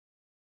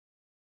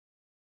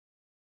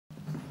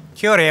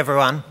Kia ora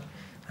everyone.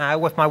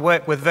 With my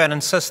work with Vernon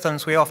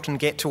Systems, we often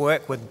get to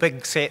work with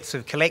big sets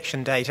of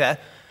collection data,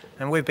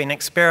 and we've been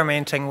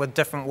experimenting with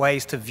different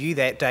ways to view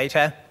that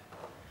data.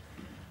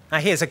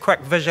 Here's a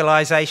quick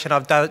visualisation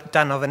I've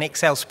done of an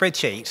Excel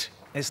spreadsheet.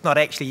 It's not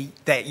actually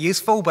that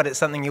useful, but it's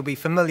something you'll be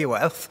familiar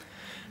with.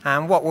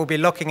 What we'll be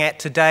looking at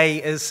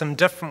today is some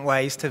different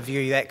ways to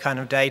view that kind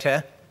of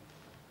data.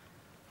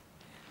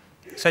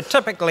 So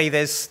typically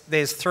there's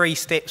three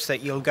steps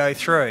that you'll go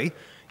through.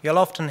 You'll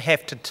often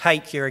have to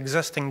take your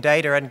existing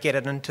data and get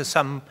it into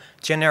some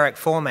generic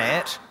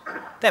format.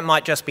 That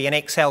might just be an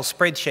Excel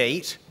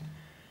spreadsheet.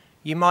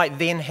 You might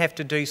then have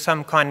to do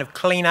some kind of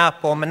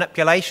cleanup or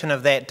manipulation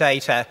of that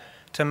data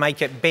to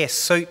make it best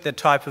suit the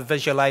type of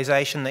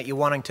visualization that you're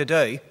wanting to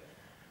do.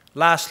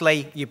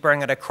 Lastly, you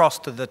bring it across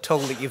to the tool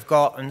that you've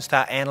got and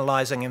start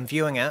analysing and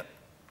viewing it.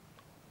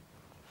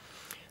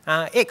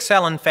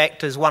 Excel, in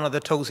fact, is one of the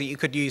tools that you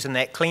could use in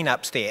that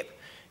cleanup step.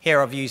 Here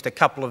I've used a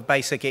couple of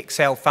basic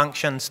Excel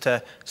functions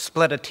to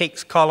split a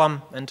text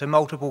column into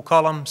multiple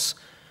columns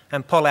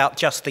and pull out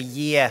just the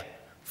year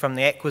from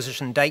the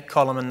acquisition date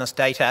column in this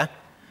data.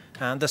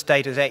 This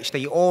data is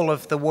actually all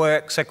of the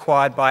works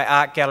acquired by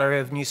Art Gallery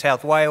of New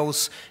South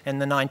Wales in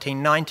the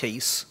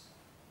 1990s.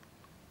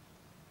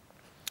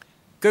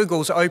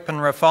 Google's Open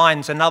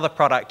Refine's another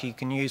product you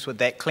can use with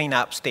that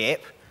cleanup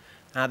step.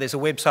 There's a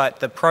website,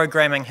 The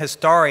Programming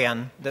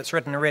Historian, that's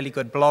written a really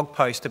good blog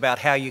post about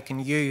how you can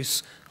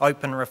use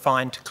Open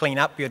Refine to clean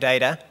up your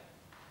data.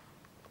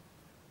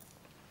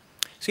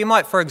 So you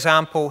might, for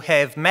example,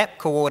 have map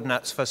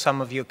coordinates for some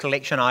of your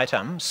collection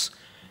items.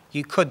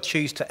 You could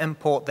choose to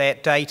import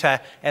that data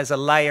as a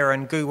layer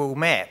in Google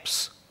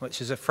Maps, which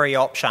is a free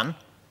option.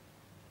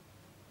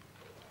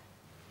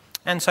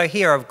 And so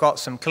here I've got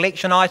some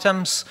collection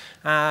items,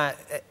 and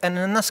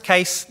in this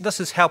case, this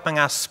is helping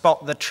us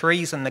spot the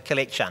trees in the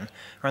collection,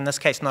 or in this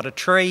case not a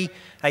tree,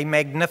 a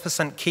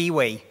magnificent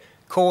kiwi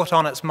caught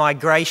on its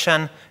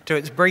migration to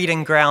its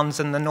breeding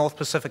grounds in the North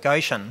Pacific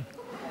Ocean.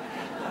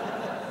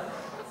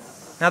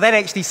 Now that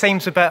actually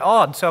seems a bit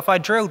odd, so if I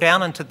drill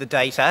down into the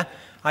data,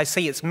 I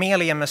see it's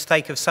merely a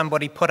mistake of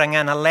somebody putting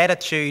in a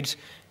latitude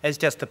as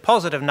just a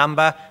positive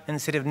number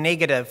instead of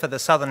negative for the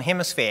southern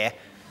hemisphere.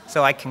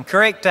 So I can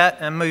correct it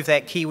and move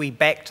that kiwi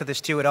back to the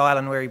Stewart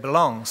Island where he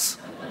belongs.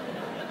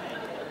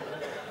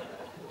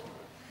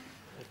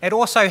 It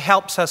also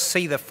helps us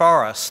see the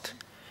forest.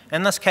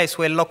 In this case,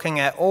 we're looking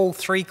at all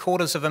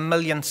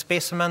 750,000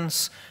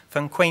 specimens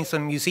from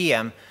Queensland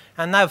Museum,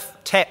 and they've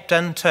tapped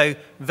into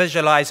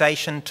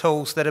visualisation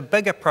tools that a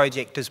bigger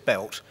project has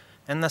built,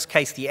 in this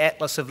case the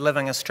Atlas of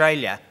Living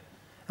Australia.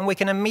 And we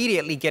can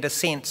immediately get a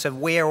sense of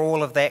where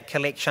all of that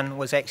collection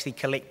was actually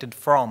collected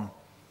from.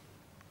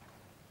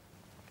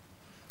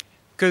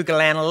 Google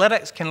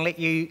Analytics can let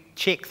you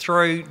check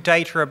through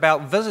data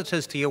about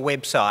visitors to your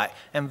website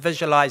and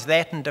visualise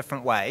that in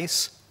different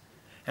ways.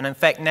 And in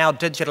fact, now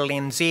Digital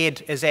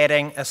NZ is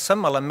adding a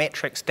similar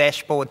metrics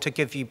dashboard to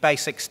give you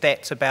basic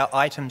stats about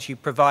items you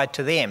provide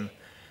to them.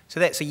 So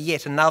that's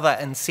yet another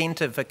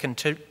incentive for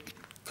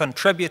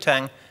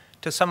contributing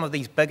to some of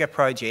these bigger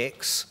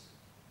projects.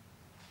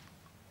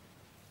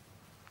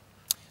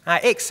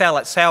 Excel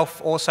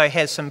itself also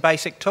has some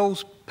basic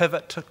tools,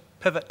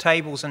 pivot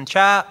tables and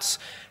charts,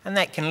 and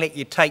that can let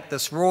you take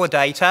this raw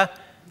data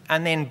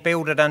and then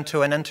build it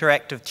into an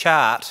interactive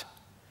chart.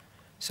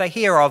 So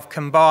here I've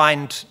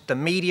combined the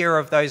media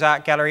of those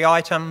art gallery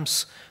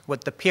items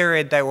with the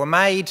period they were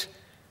made,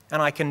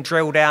 and I can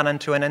drill down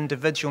into an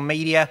individual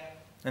media,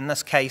 in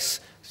this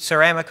case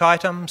ceramic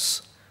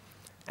items,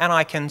 and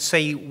I can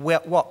see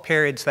what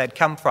periods they'd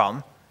come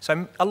from.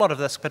 So a lot of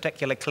this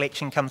particular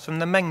collection comes from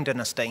the Ming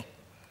Dynasty.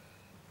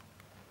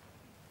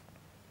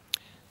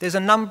 There's a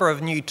number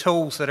of new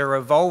tools that are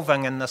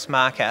evolving in this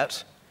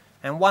market,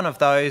 and one of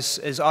those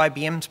is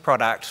IBM's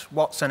product,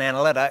 Watson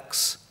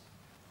Analytics.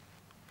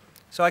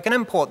 So I can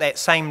import that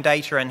same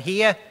data in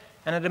here,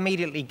 and it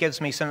immediately gives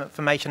me some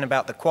information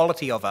about the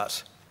quality of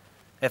it.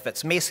 If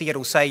it's messy,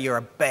 it'll say you're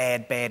a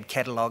bad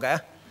cataloguer.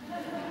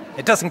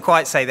 It doesn't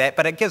quite say that,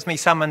 but it gives me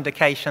some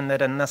indication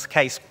that in this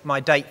case my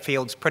date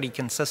field's pretty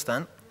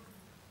consistent.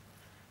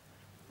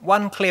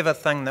 One clever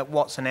thing that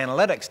Watson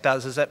Analytics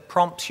does is it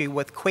prompts you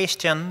with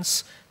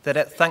questions that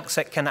it thinks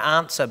it can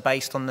answer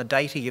based on the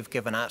data you've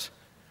given it.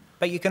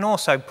 But you can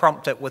also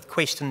prompt it with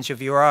questions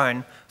of your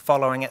own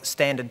following its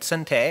standard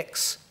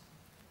syntax.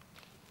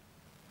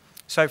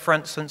 So for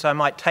instance, I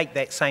might take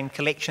that same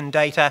collection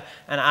data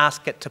and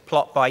ask it to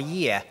plot by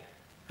year,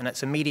 and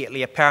it's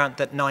immediately apparent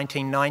that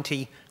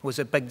 1990 was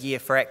a big year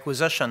for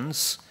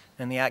acquisitions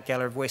in the Art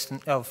Gallery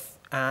of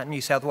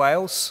New South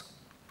Wales.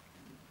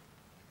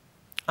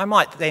 I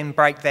might then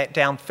break that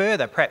down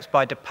further, perhaps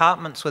by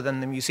departments within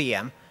the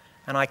museum,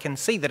 and I can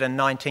see that in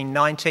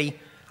 1990,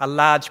 a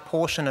large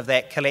portion of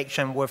that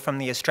collection were from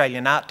the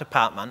Australian Art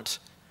Department.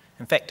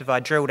 In fact, if I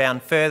drill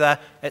down further,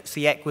 it's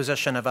the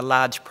acquisition of a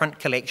large print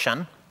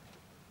collection.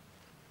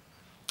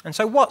 And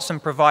so Watson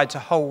provides a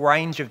whole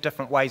range of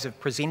different ways of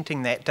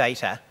presenting that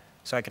data,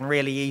 so I can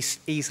really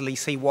easily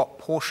see what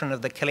portion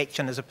of the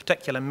collection is a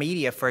particular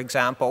media, for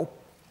example.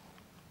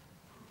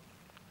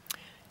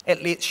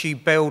 It lets you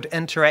build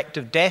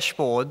interactive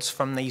dashboards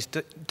from these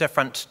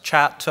different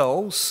chart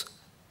tools.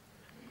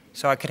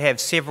 So I could have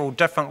several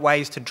different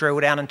ways to drill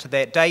down into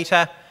that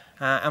data.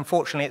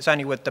 Unfortunately, it's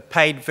only with the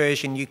paid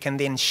version you can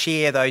then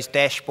share those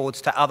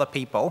dashboards to other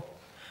people.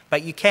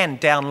 But you can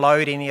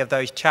download any of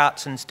those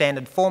charts in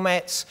standard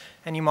formats,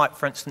 and you might,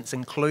 for instance,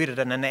 include it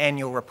in an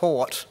annual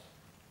report.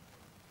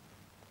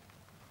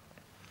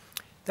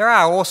 There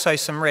are also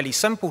some really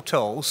simple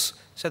tools.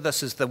 So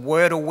this is the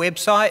Wordle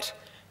website.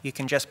 You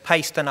can just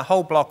paste in a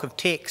whole block of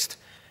text,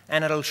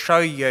 and it'll show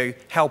you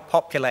how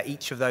popular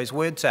each of those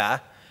words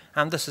are.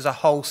 This is a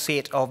whole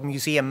set of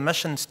museum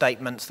mission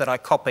statements that I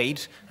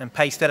copied and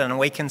pasted in, and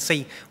we can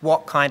see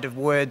what kind of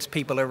words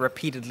people are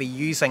repeatedly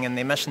using in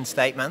their mission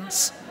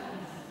statements.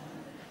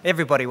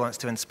 Everybody wants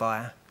to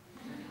inspire.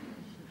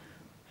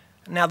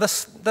 Now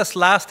this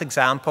last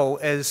example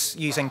is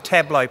using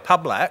Tableau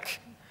Public.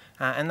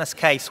 In this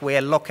case,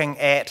 we're looking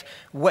at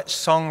which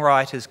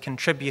songwriters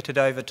contributed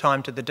over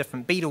time to the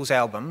different Beatles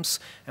albums,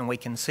 and we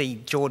can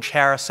see George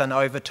Harrison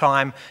over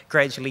time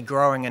gradually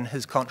growing in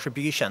his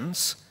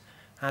contributions.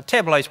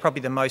 Tableau is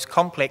probably the most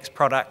complex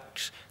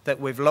product that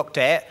we've looked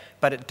at,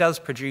 but it does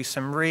produce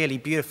some really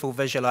beautiful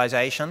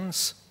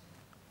visualizations.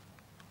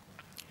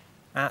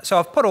 So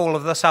I've put all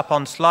of this up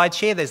on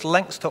SlideShare. There's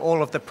links to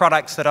all of the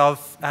products that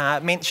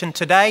I've mentioned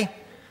today.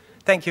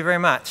 Thank you very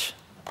much.